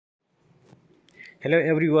Hello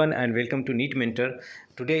everyone and welcome to Neet Mentor.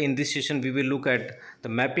 Today in this session we will look at the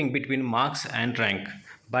mapping between marks and rank.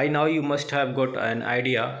 By now you must have got an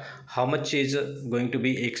idea how much is going to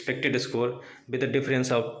be expected score with a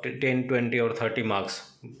difference of 10, 20 or 30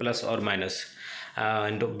 marks plus or minus.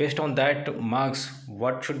 And based on that marks,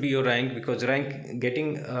 what should be your rank, because rank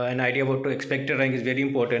getting an idea about the expected rank is very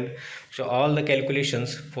important. So all the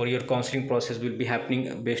calculations for your counseling process will be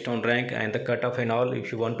happening based on rank and the cutoff and all.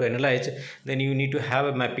 If you want to analyze, then you need to have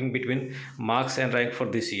a mapping between marks and rank for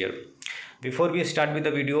this year. Before we start with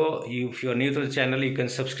the video, if you are new to the channel, you can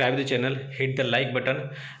subscribe the channel, hit the like button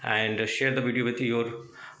and share the video with your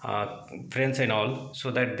friends and all,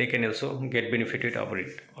 so that they can also get benefited out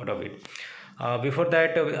of it. Before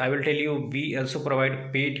that, I will tell you we also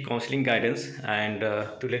provide paid counseling guidance, and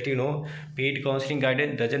to let you know, paid counseling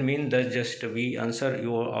guidance doesn't mean that just we answer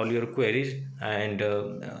all your queries and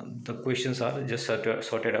the questions are just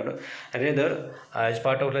sorted out. Rather, as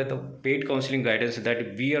part of the paid counseling guidance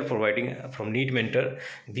that we are providing from Neet Mentor,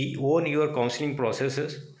 we own your counseling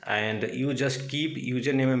processes and you just keep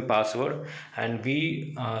username and password, and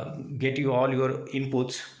we get you all your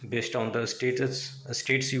inputs based on the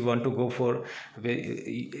states you want to go for,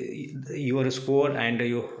 your score and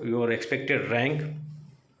your expected rank,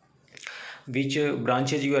 which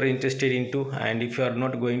branches you are interested into, and if you are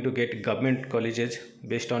not going to get government colleges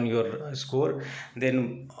based on your score,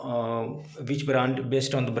 then which branch,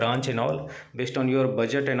 based on the branch and all, based on your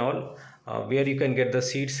budget and all, where you can get the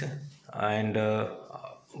seats, and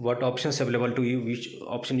what options available to you, which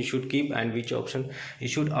option you should keep and which option you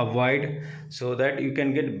should avoid, so that you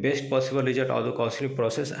can get best possible result of the counseling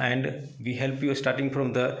process. And we help you starting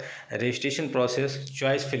from the registration process,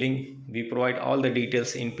 choice filling. We provide all the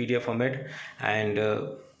details in PDF format, and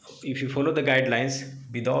if you follow the guidelines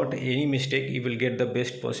without any mistake, you will get the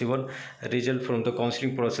best possible result from the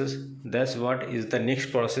counseling process. That's what is the next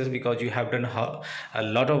process, because you have done a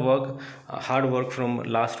lot of work, hard work from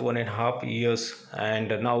last 1.5 years, and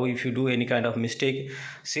now if you do any kind of mistake,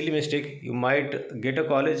 silly mistake, you might get a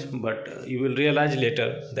college, but you will realize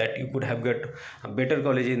later that you could have got a better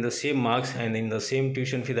college in the same marks and in the same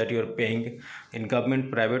tuition fee that you are paying in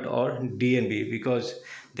government, private or DNB, because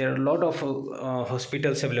there are a lot of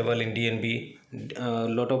hospitals available in DNB, a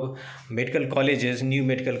lot of medical colleges, new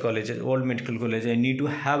medical colleges, old medical colleges, and need to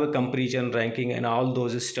have a comparison, ranking, and all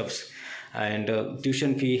those stuffs, and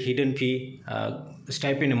tuition fee, hidden fee,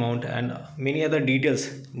 stipend amount, and many other details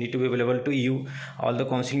need to be available to you. All the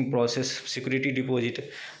counseling process, security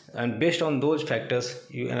deposit, and based on those factors,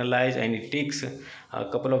 you analyze, and it takes a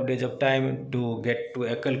couple of days of time to get to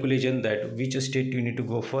a calculation that which state you need to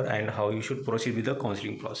go for and how you should proceed with the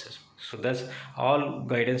counseling process. So that's all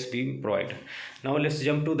guidance we provide. Now let's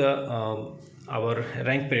jump to the our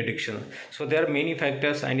rank prediction. So there are many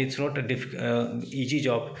factors, and it's not a easy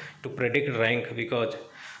job to predict rank, because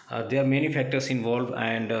there are many factors involved,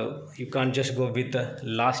 and you can't just go with the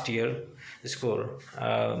last year score.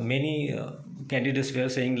 Many candidates were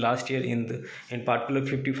saying last year in particular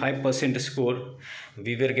 55% score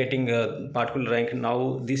we were getting a particular rank.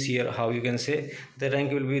 Now this year, how you can say the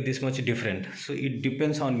rank will be this much different? So it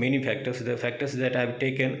depends on many factors. The factors that I have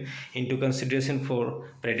taken into consideration for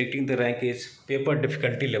predicting the rank is paper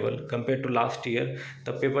difficulty level. Compared to last year,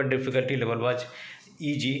 the paper difficulty level was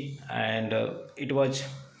easy, and it was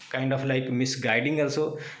kind of like misguiding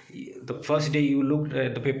also. The first day you looked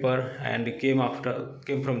at the paper and came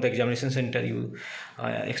from the examination center, you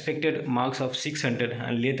expected marks of 600,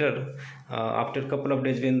 and later after a couple of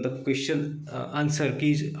days, when the question answer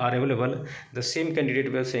keys are available, the same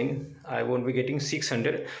candidate were saying I won't be getting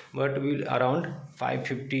 600, but will around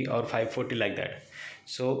 550 or 540, like that.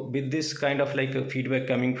 So with this kind of like a feedback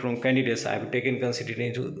coming from candidates, I have taken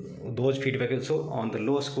consideration to those feedback also. On the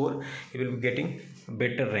low score, you will be getting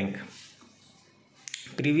better rank.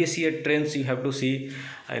 Previous year trends you have to see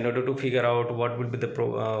in order to figure out what will be the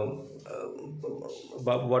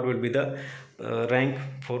what will be the rank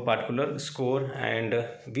for particular score, and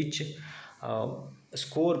which uh,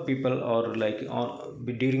 score people, or like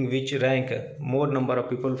during which rank more number of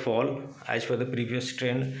people fall as per the previous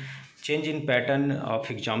trend. Change in pattern of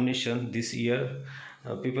examination this year,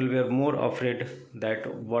 people were more afraid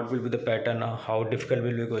that what will be the pattern, how difficult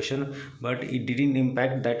will be question, but it didn't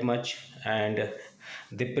impact that much, and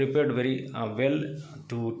they prepared very well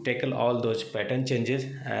to tackle all those pattern changes.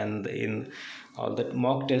 And in all that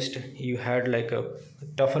mock test, you had like a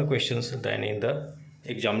tougher questions than in the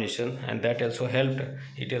examination, and that also helped.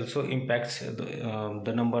 It also impacts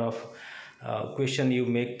the number of question you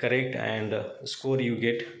make correct, and score you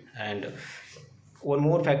get. And one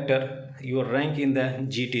more factor, your rank in the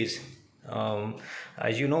GTs. um,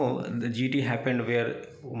 as you know, the GT happened where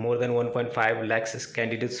more than 1.5 lakhs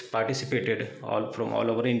candidates participated all from all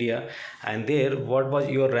over India, and there what was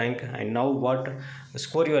your rank and now what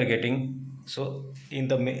score you are getting. So in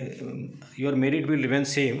the your merit will remain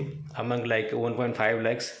same among like 1.5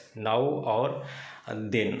 lakhs now or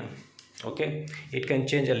then. Okay, it can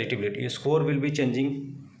change a little bit. Your score will be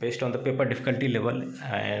changing based on the paper difficulty level,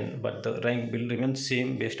 and but the rank will remain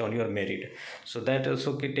same based on your merit. So that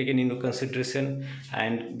also taken into consideration,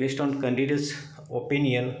 and based on candidates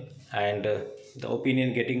opinion, and the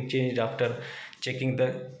opinion getting changed after checking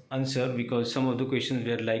the answer, because some of the questions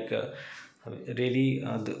were like really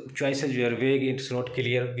the choices were vague, it's not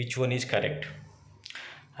clear which one is correct,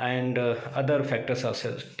 and other factors are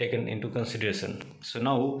taken into consideration. So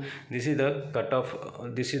now this is the cutoff,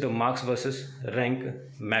 this is the marks versus rank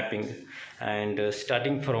mapping, and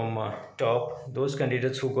starting from top, those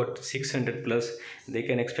candidates who got 600 plus, they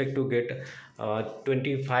can expect to get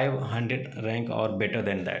 2500 rank or better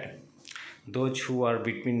than that. Those who are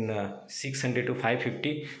between 600 to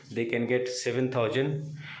 550, they can get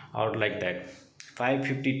 7000 or like that.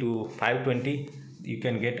 550 to 520, you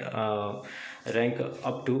can get rank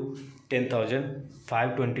up to 10,000.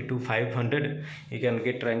 520 to 500, you can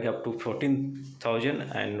get rank up to 14,000,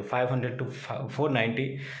 and 500 to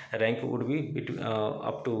 490 rank would be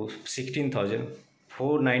up to 16,000.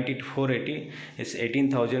 490 to 480 is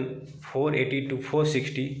 18,000. 480 to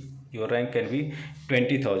 460, your rank can be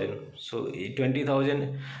 20,000. So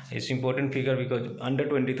 20,000 is important figure, because under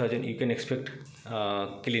 20,000 you can expect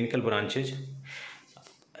clinical branches,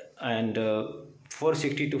 and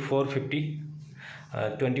 460 to 450,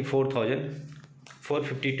 24,000.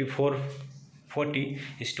 450 to 440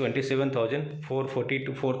 is 27,000. 440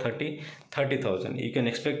 to 430, 30,000. You can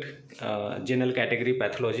expect general category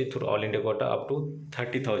pathology through all India quota up to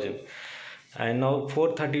 30,000. And now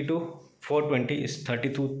 430 to 420 is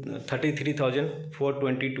 33,000.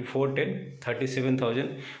 420 to 410,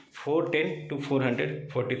 37,000. 410 to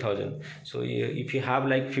 400, 40,000. So if you have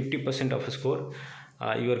like 50% of a score,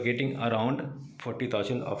 you are getting around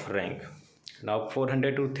 40,000 of rank. Now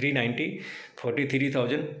 400 to 390,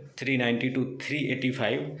 43,000. 390 to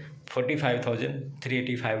 385, 45,000.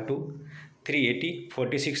 385 to 380,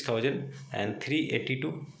 46,000. And 380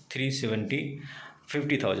 to 370,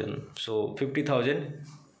 50,000. So 50,000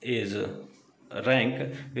 is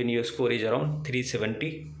rank when your score is around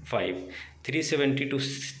 375. 370 to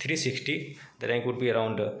 360, the rank would be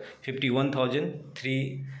around 51,000.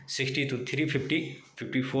 360 to 350,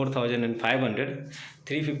 54,500.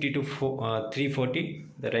 350 to 340,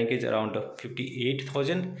 the rank is around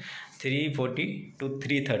 58,000. 340 to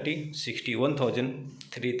 330, 61,000.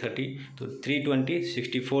 330 to 320,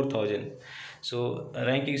 64,000. So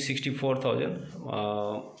rank is 64,000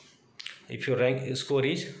 if your rank score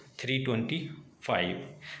is 325.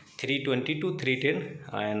 320 to 310,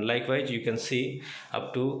 and likewise you can see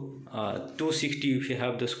up to 260. If you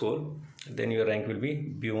have the score, then your rank will be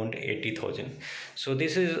beyond 80,000. So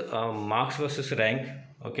this is marks versus rank.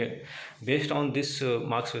 Okay, based on this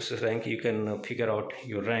marks versus rank, you can figure out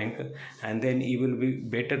your rank, and then you will be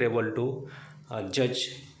better able to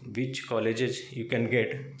judge which colleges you can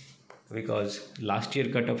get, because last year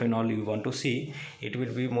cutoff and all you want to see, it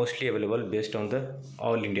will be mostly available based on the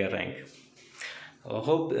all India rank.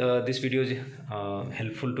 Hope this video is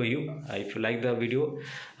helpful to you. If you like the video,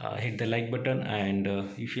 hit the like button, and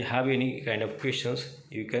if you have any kind of questions,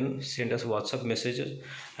 you can send us WhatsApp messages,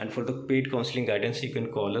 and for the paid counseling guidance, you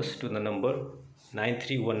can call us to the number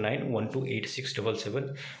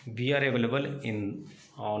 9319128677. We are available in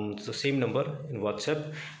on the same number in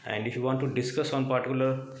WhatsApp, and if you want to discuss on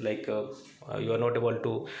particular, like you are not able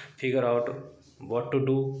to figure out what to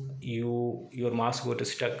do, your marks got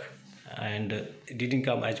stuck and it didn't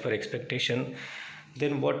come as per expectation,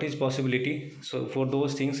 then what is possibility? So for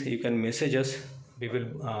those things you can message us. We will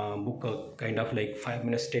book a kind of like 5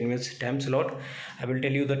 minutes 10 minutes time slot. I will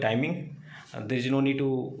tell you the timing. There is no need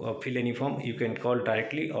to fill any form. You can call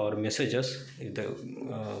directly or message us. If the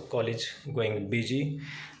call is going busy,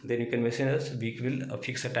 then you can message us. We will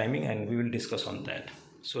fix a timing and we will discuss on that,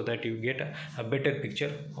 so that you get a better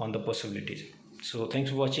picture on the possibilities. So thanks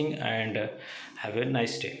for watching, and have a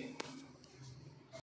nice day.